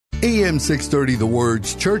AM 630 The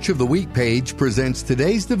Word's Church of the Week page presents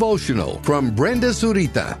today's devotional from Brenda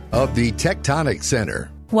Zurita of the Tectonic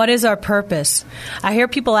Center. What is our purpose? I hear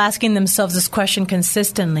people asking themselves this question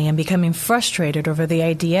consistently and becoming frustrated over the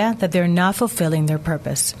idea that they're not fulfilling their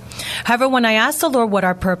purpose. However, when I ask the Lord what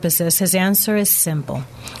our purpose is, His answer is simple.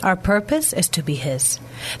 Our purpose is to be His.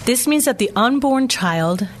 This means that the unborn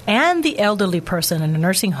child and the elderly person in a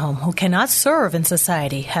nursing home who cannot serve in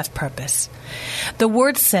society have purpose. The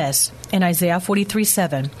Word says in Isaiah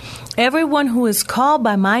 43:7, "Everyone who is called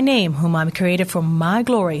by my name, whom I created for my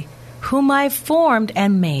glory, whom I formed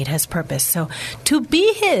and made, has purpose." So to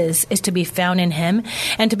be His is to be found in Him,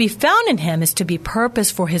 and to be found in Him is to be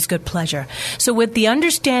purpose for His good pleasure. So with the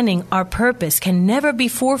understanding our purpose can never be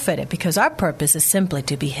forfeited, because our purpose is simply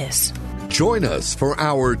to be His. Join us for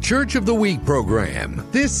our Church of the Week program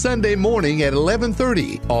this Sunday morning at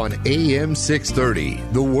 11:30 on AM 630,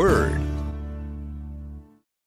 The Word.